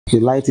The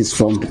light is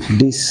from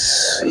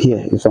this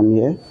here. It's from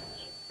here.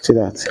 See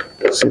that?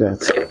 See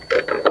that?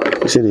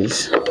 You see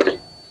this?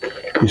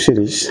 You see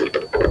this?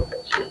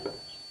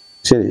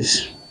 See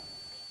this?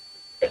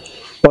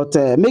 But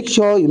make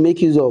sure you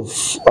make use of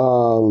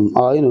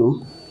you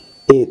know,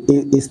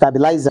 a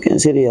stabilizer. You can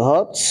see the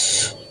hot.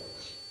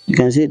 You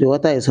can see the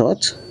water is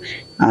hot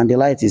and the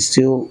light is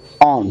still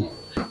on.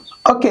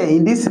 Okay,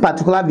 in this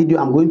particular video,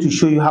 I'm going to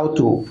show you how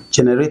to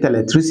generate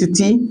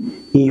electricity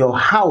in your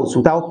house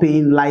without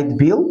paying light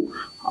bill,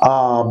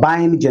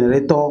 buying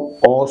generator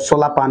or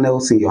solar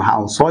panels in your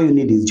house. All you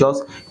need is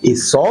just a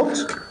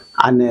salt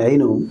and you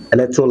know,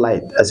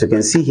 electrolyte. As you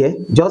can see here,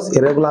 just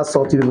a regular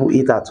salt people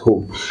eat at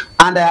home.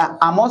 And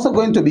I'm also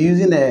going to be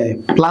using a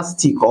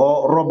plastic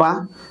or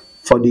rubber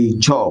for the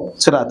job,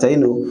 so that you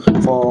know,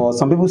 for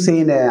some people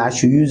saying I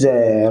should use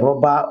a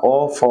rubber,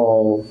 or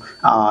for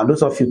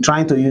those of you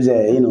trying to use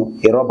a, you know,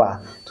 a rubber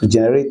to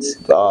generate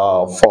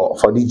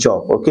for the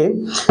job. Okay,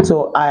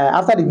 so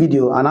after the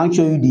video, I'll now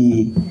show you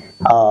the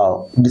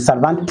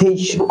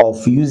disadvantage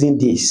of using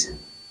this.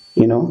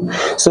 You know,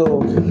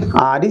 so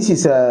this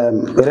is a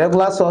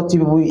regular salt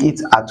people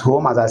eat at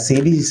home. As I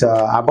say, this is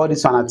I bought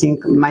this one, I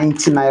think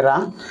 90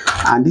 naira,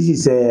 and this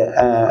is a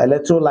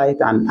electrolyte,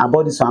 and I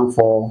bought this one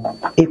for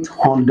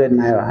 800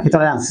 naira,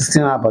 860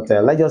 naira, but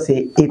let's just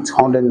say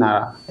 800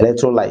 naira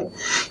electrolyte.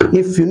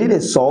 If you need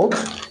a salt,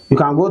 you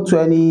can go to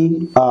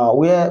any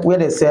where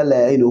they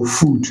sell you know,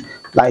 food,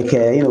 like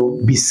you know,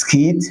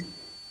 biscuit,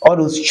 all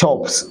those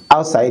shops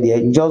outside there.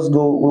 You just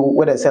go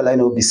where they sell, you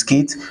know,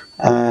 biscuit,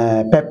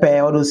 pepper,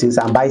 all those things,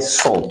 and buy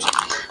salt.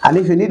 And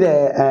if you need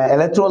a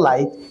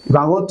electrolyte, you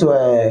can go to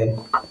a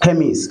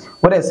chemist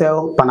where they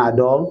sell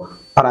Panadol,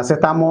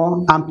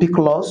 paracetamol,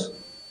 ampiclos,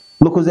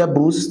 Lucozade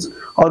Boost,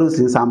 all those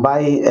things, and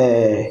buy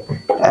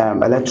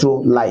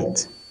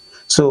electrolyte.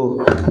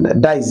 So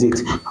that is it.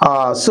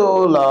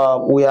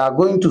 So we are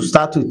going to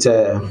start with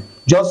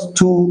just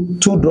two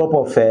drop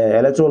of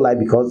electrolyte,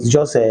 because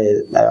just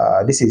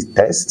this is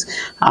test.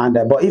 And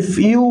but if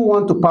you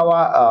want to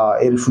power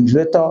a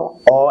refrigerator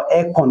or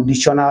air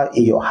conditioner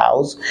in your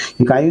house,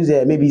 you can use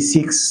maybe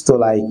 6 to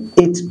like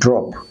 8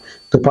 drop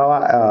to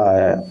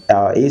power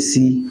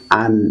AC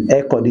and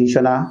air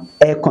conditioner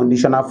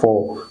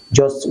for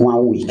just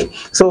 1 week.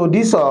 So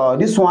this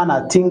one,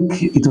 I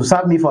think it will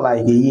serve me for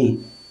like a year.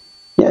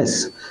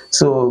 Yes,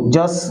 so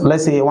just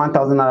let's say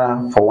 1,000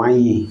 naira for 1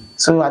 year.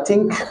 So I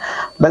think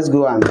let's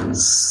go and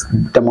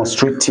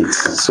demonstrate it.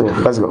 So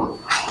let's go.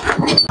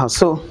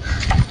 So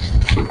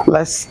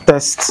let's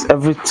test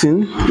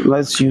everything.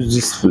 Let's use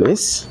this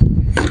place.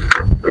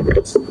 The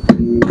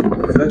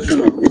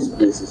reflection of this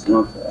place is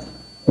not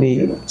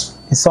the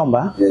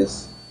somber.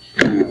 Yes.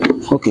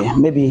 Okay,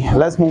 maybe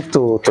let's move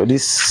to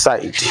this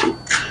side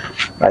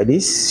like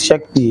this.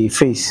 Check the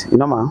face. You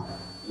know, man.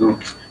 No.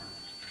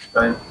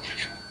 Fine.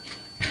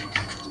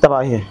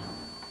 About here.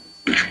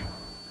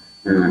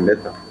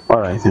 Better.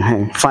 All right,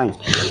 fine.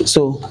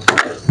 So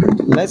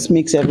let's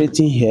mix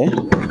everything here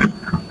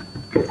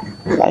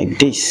like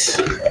this.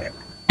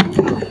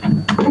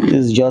 This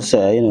is just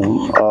you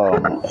know,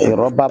 a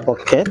rubber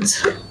bucket.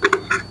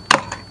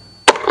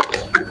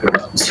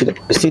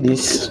 See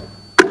this?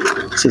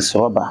 This is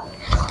rubber.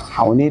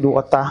 I will need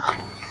water.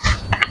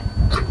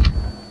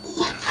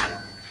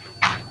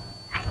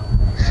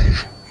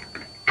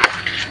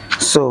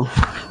 So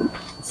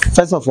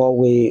first of all,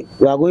 we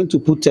are going to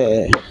put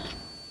 2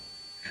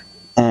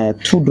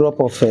 drop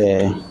of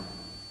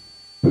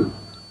you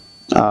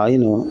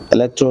know,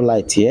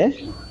 electrolyte here.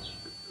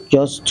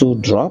 Just 2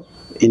 drop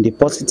in the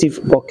positive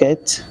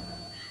bucket.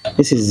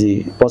 This is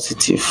the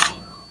positive.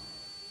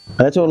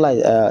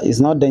 Electrolyte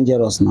is not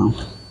dangerous now,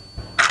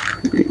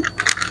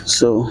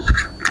 so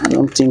I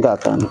don't think I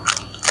can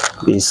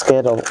be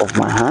scared of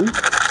my hand.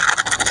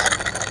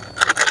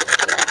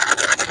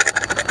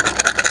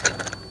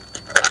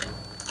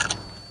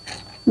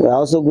 We're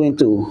also going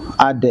to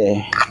add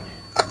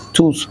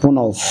 2 spoons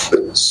of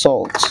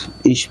salt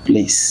each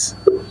place.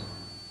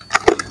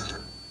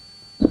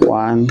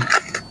 1,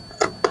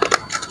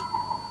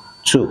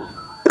 2.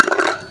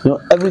 You know,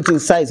 everything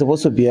size is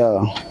supposed to be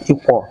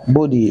equal.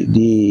 Both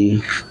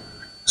the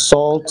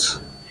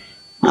salt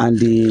and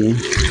the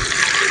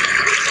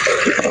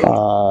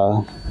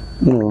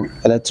you know,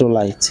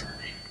 electrolyte.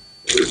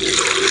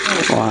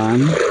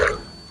 1,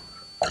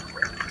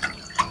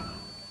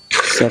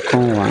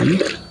 second one,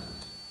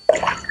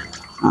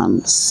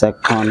 and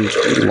second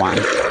one.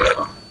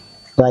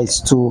 That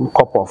is 2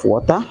 cups of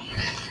water,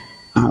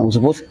 and we're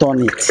supposed to turn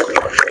it.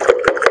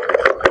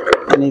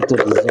 I need to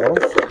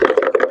dissolve.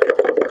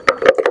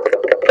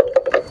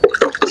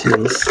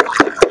 Please.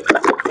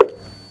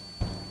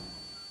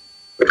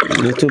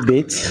 A little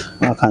bit.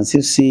 I can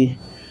still see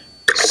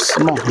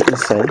small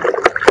inside.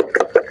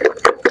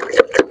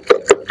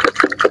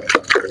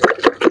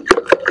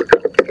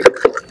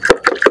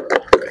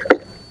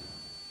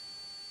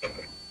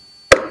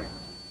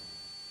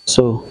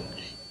 So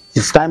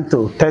it's time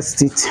to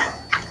test it.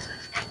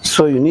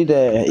 So you need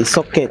a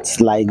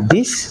socket like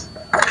this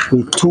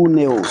with 2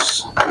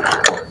 nails.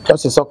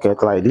 Just a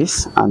socket like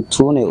this and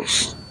 2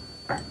 nails.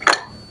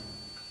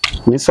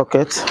 main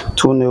socket,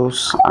 2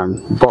 nails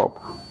and bulb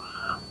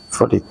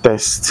for the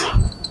test.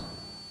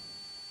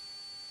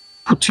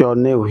 Put your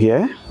nail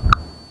here,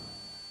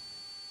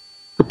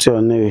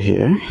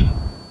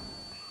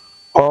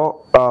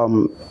 or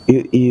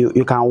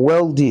you can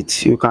weld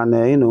it, you can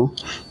you know,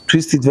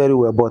 twist it very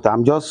well, but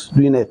I'm just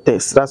doing a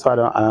test. That's why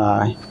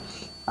I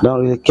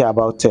don't really care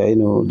about you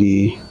know,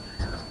 the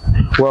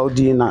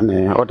welding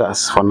and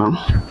others for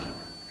now.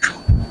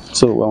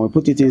 So when we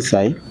put it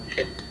inside,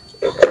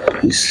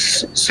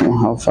 it's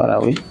somehow far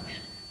away,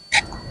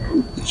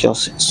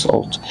 just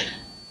salt.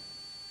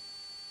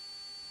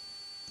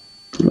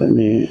 Let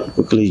me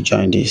quickly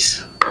join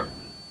this.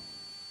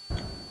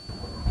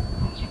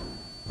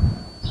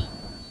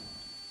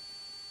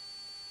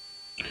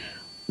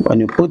 When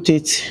you put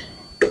it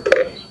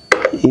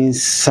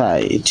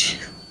inside,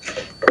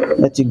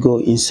 let it go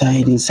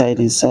inside. Let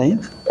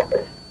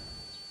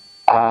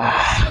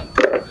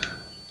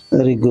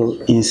it go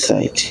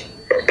inside.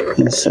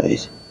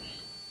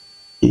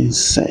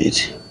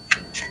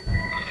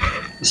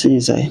 See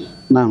inside.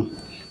 Now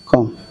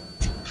come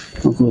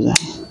closer.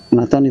 When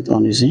I turn it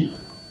on, you see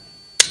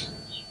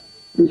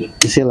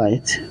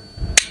light.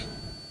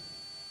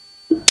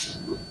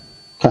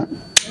 I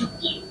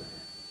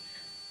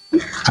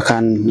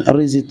can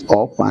raise it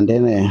up and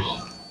then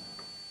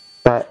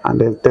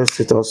test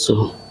it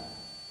also.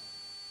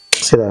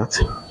 See that?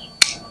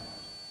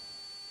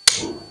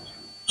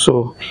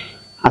 So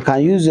I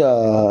can use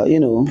you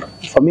know,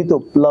 for me to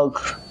plug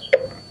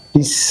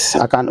this.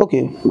 I can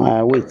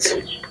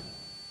wait.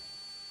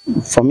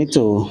 For me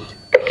to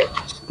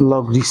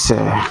plug this,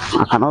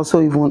 I can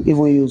also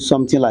even use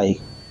something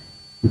like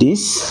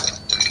this.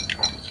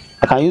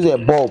 I can use a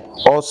bulb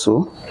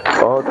also,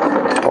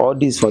 or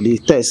this for the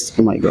test.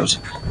 Oh my god,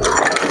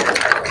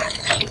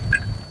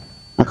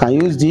 I can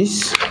use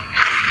this.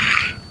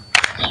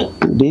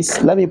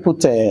 Let me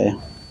put a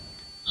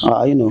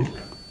you know,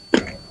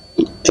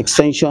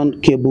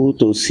 extension cable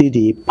to see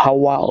the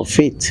power of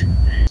it.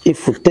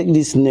 If we take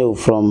this nail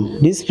from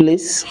this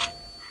place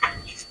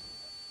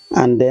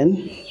and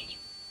then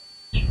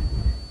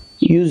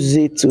use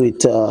it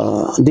with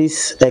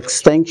this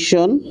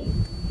extension,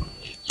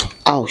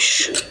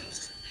 ouch,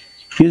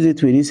 use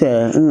it with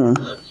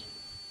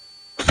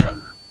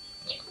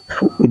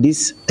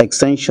this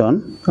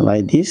extension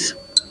like this.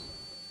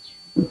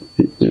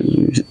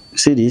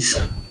 See this?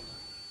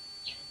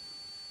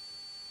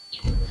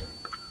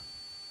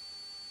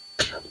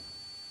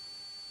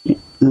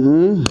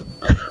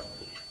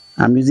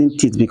 I'm using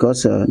teeth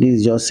because this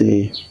is just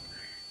a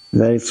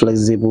very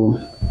flexible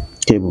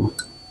cable,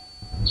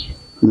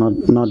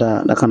 not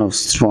that kind of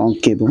strong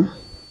cable.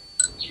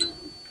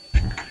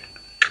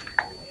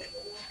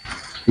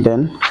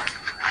 Then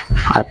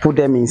I put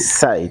them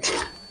inside.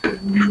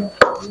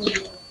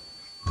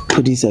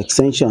 Put this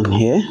extension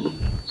here.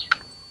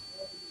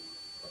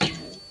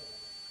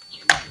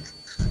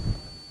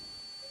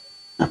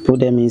 I put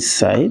them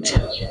inside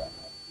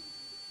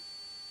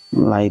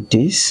like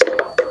this.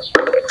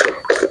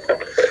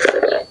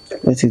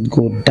 Let it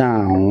go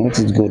down.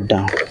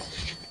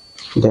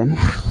 Then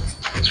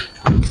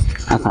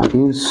I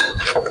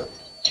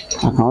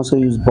can also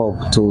use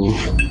bulb to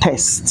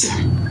test.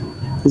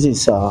 This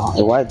is a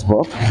white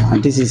bulb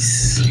and this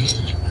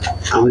is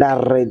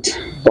another red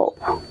bulb.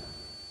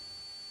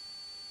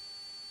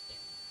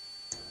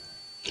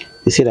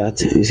 You see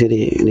that? You see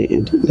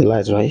the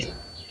light, right?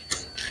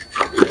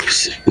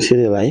 You see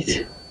the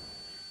light?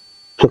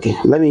 Okay,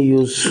 let me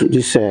use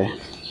this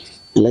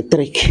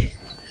electric.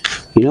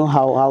 You know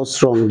how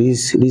strong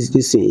this thing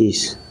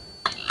is.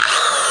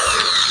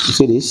 You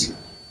see this?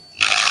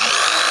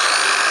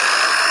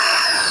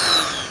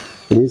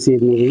 Can you see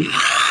it moving?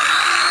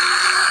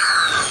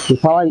 The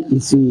power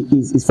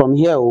is from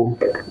here. Oh,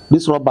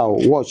 this rubber.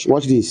 Watch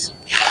this.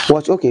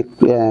 Watch. Okay.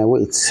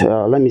 Wait.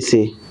 Let me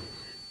see.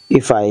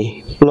 If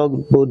I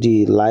plug both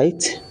the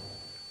light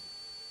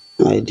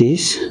like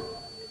this,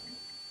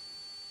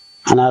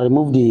 and I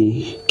remove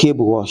the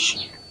cable,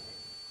 wash.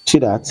 See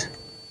that?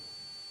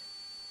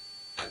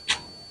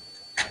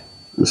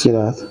 You see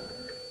that?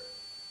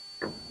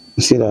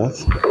 You see that?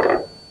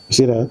 You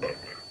see that?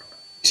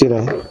 You see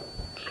that?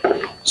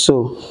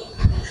 So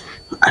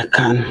I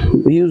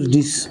can use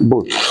this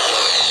boat.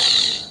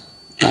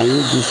 I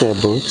use this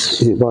boat,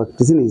 but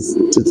the thing is,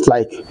 it's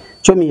like,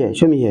 show me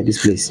here,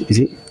 this place. You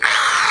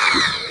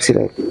see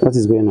that? What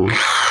is going on?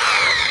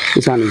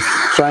 This one is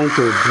trying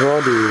to draw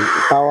the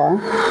power.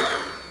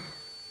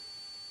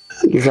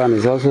 This one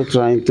is also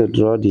trying to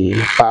draw the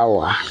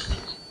power.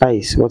 That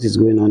is what is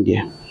going on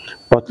there.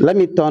 But let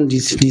me turn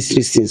these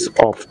things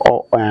off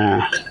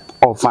and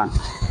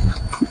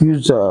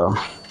use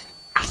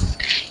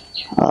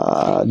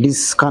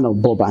this kind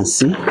of bulb and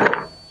see.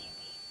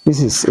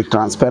 This is a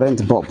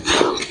transparent bulb.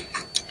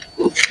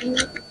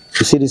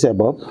 You see this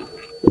bulb?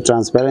 A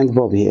transparent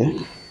bulb here.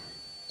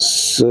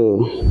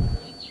 So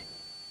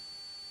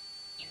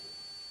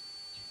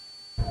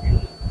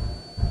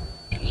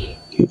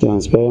a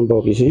transparent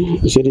bulb, you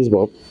see this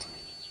bulb?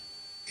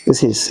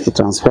 This is a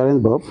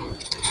transparent bulb.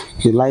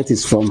 the light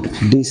is from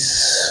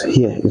this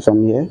here, it's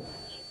from here.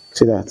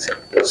 See that?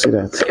 See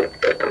that?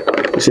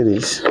 You see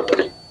this?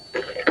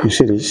 You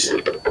see this?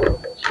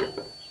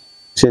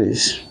 See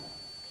this?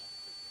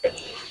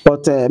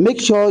 But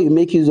make sure you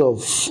make use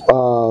of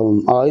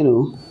you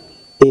know,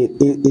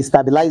 a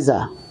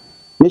stabilizer.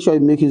 Make sure you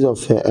make use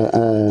of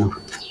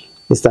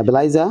a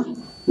stabilizer.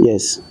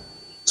 Yes.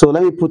 So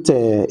let me put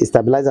a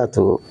stabilizer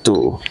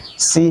to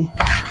see.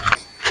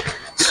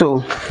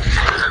 So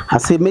I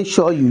say make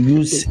sure you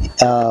use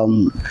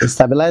a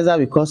stabilizer,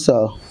 because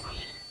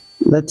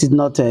let it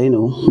not you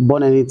know,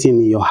 burn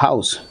anything in your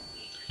house.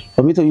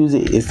 For me to use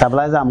a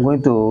stabilizer, I'm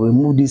going to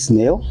remove this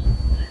nail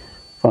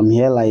from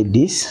here like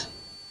this.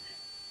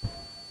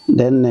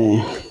 Then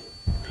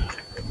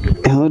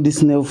remove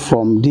this nail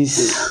from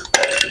this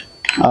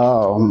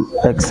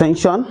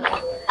extension.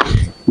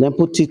 Then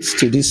put it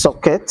to this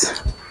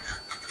socket.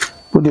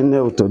 Put the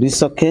nail to this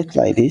socket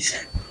like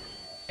this.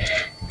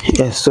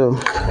 Yes, so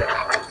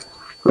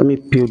let me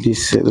peel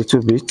this a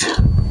little bit.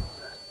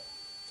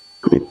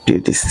 Let me peel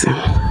this thing.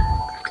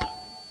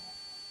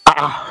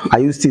 I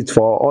used it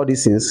for all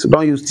these things.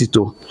 Don't use it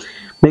to.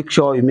 Make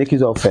sure you make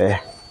use of you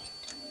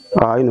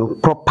know,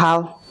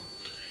 proper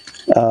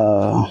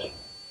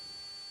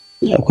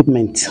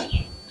equipment,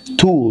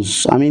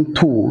 tools. I mean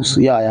tools.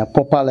 Yeah,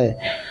 proper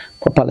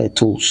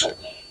tools.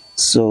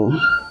 So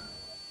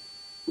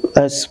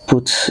let's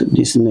put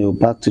this nail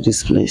back to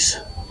this place.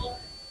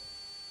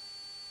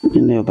 The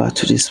nail back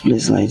to this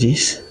place like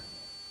this.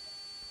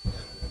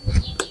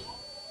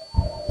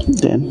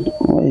 Then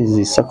where is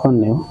the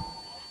second nail?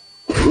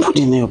 Put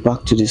the nail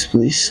back to this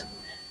place.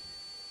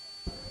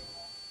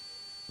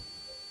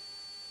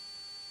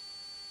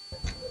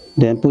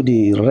 Then put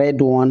the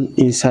red one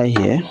inside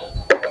here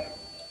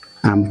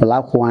and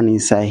black one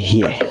inside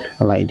here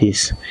like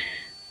this.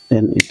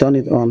 Then you turn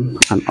it on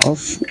and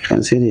off. You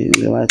can see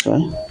the light,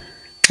 right?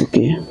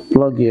 Okay,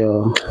 plug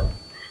your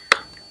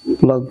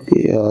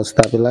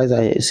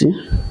stabilizer here.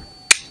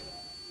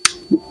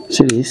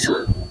 See this?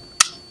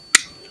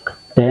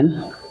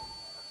 Then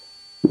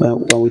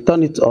when we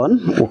turn it on,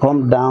 we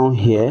come down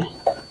here.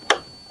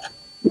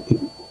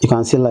 You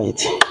can see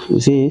light. You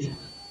see it?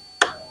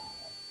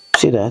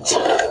 See that?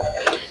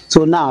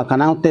 So now I can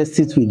now test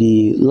it with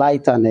the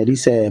light and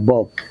this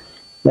bulb.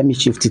 Let me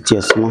shift it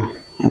here small.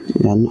 I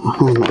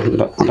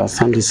don't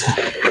understand this.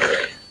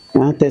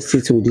 I'll test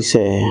it with this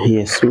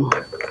here small.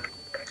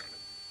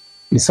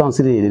 The sun,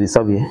 see the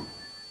sub here?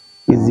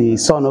 Is the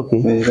sun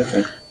okay?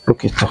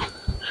 Okay, so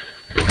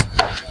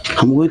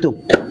I'm going to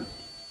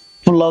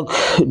plug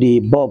the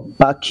bulb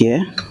back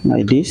here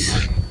like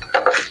this.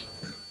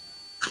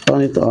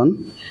 Turn it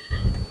on.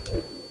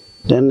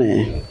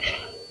 Then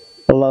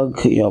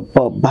plug your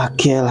bulb back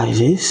here like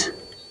this.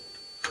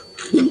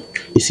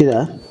 You see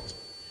that?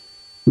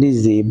 This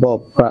is the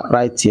bulb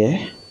right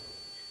here,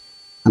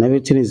 and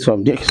everything is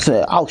from there.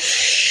 So,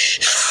 ouch!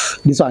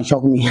 This one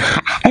shocked me.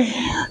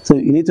 So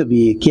you need to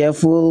be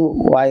careful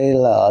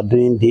while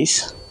doing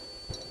this.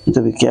 You need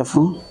to be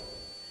careful.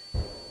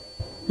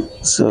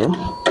 So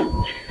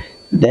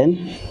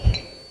then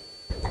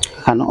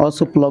I can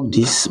also plug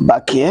this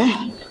back here.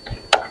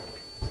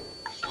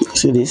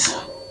 See this?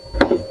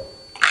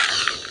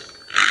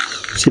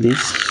 See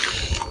this?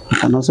 I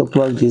can also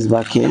plug this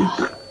back here,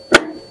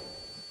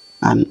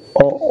 and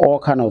all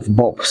kind of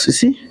bulbs. You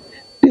see,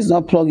 this is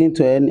not plugged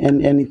into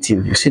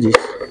anything. You see this?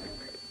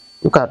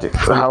 Look at it.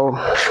 How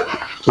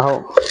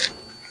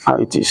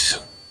it is.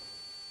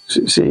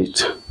 See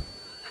it?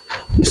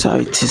 This is how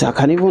it is. I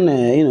can even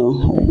you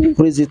know,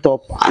 raise it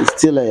up and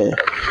still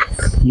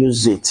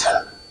use it.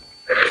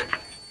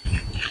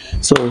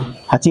 So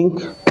I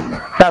think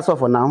that's all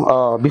for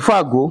now. Before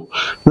I go,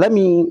 let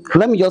me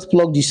just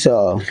plug this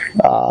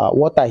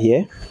water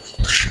here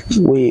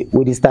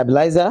with the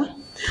stabilizer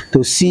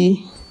to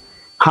see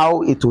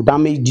how it will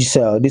damage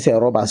this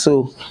rubber.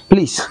 So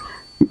please,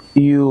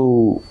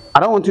 I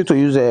don't want you to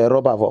use a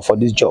rubber for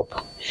this job.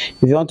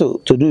 If you want to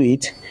do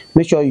it,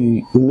 make sure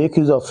you make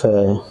use of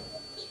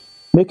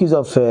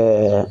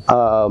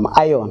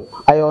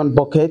iron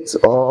bucket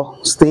or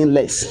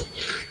stainless.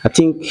 I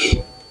think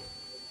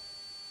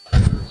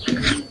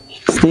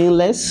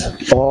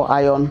stainless or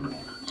iron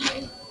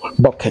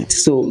bucket.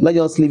 So let's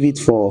just leave it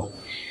for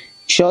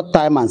short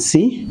time and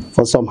see,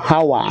 for some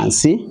hour and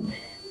see.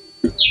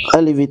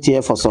 I'll leave it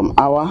here for some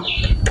hour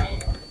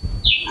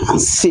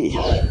and see.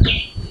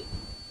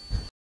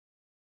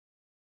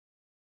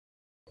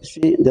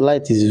 See, the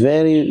light is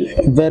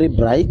very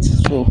bright,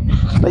 so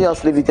let's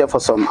just leave it here for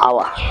some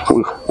hour.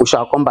 We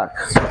shall come back.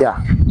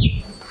 Yeah.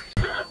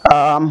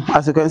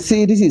 As you can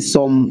see, this is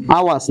some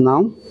hours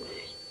now,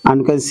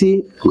 and you can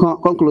see,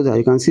 come closer,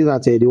 you can see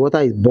that the water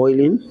is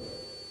boiling.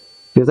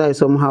 The water is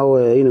somehow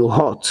you know,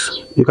 hot.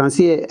 You can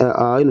see you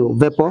know,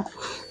 vapor.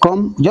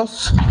 Come,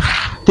 just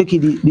take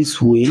it this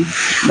way.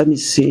 Let me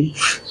see.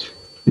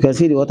 You can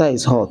see the water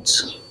is hot.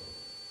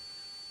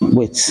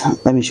 Wait,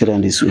 let me show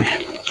them this way.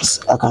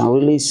 I can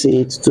really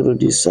see it through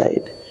this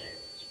side.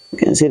 You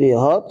can see the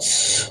hot.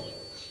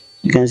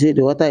 You can see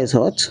the water is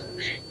hot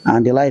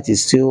and the light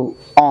is still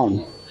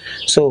on.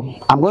 So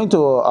I'm going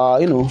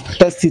to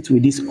test it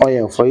with this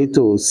oil for you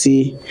to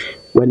see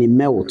when it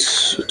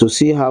melts, to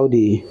see how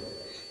the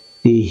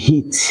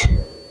heat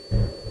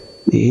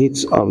the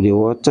heat of the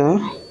water.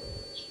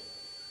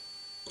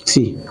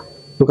 See,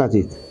 look at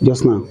it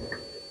just now.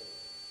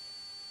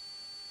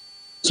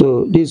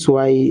 So this is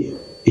why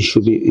it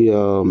should be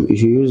you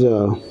should use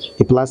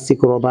a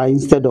plastic rubber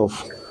instead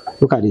of,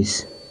 look at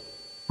this,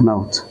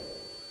 melt.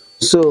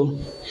 So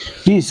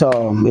this is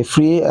a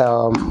free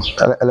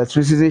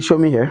electricity. Show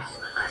me here.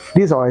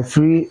 These are a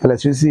free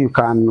electricity. You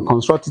can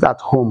construct it at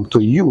home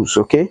to use,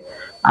 okay?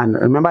 And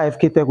remember,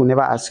 fkfreetech will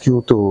never ask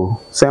you to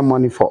send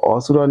money for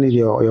us. We don't need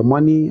your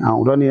money, and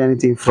we don't need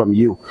anything from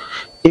you.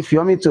 If you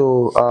want me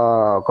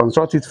to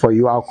construct it for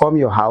you, I'll come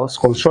your house,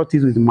 construct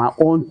it with my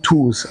own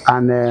tools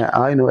and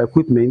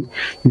equipment.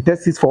 You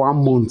test it for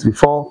 1 month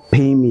before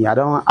paying me. I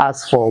don't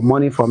ask for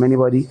money from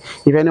anybody.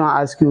 If anyone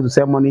asks you to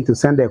send money to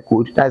send a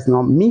code, that's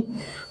not me.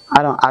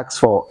 I don't ask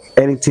for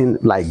anything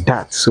like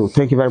that. So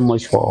thank you very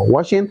much for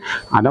watching,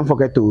 and don't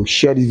forget to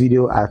share this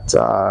video at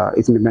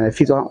it may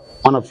benefit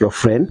one of your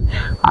friends,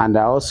 and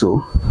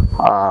also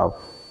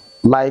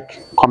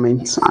like,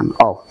 comment, and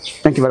all.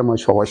 Thank you very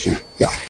much for watching. Yeah.